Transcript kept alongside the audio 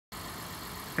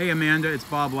Hey Amanda, it's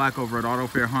Bob Black over at Auto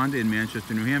Fair Honda in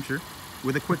Manchester, New Hampshire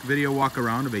with a quick video walk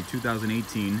around of a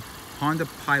 2018 Honda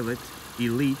Pilot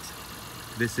Elite.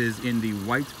 This is in the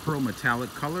white pearl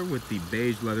metallic color with the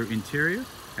beige leather interior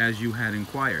as you had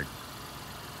inquired.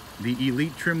 The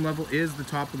Elite trim level is the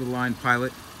top of the line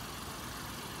Pilot.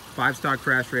 5-star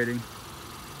crash rating,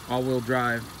 all-wheel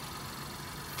drive,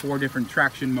 4 different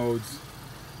traction modes,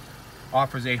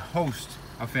 offers a host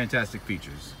of fantastic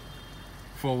features.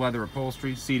 Full leather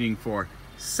upholstery, seating for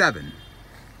 7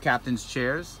 captain's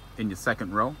chairs in your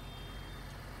second row,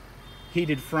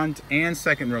 heated front and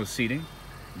second row seating,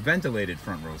 ventilated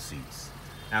front row seats,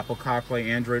 Apple CarPlay,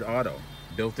 Android Auto,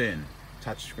 built-in,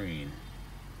 touchscreen,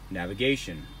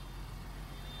 navigation,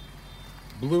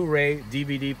 Blu-ray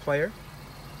DVD player,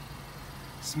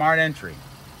 smart entry,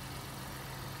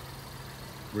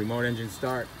 remote engine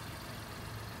start,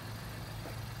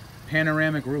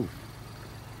 panoramic roof,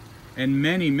 and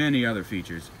many other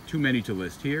features. Too many to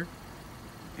list here.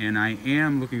 And I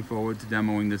am looking forward to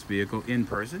demoing this vehicle in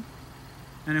person,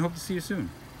 and I hope to see you soon.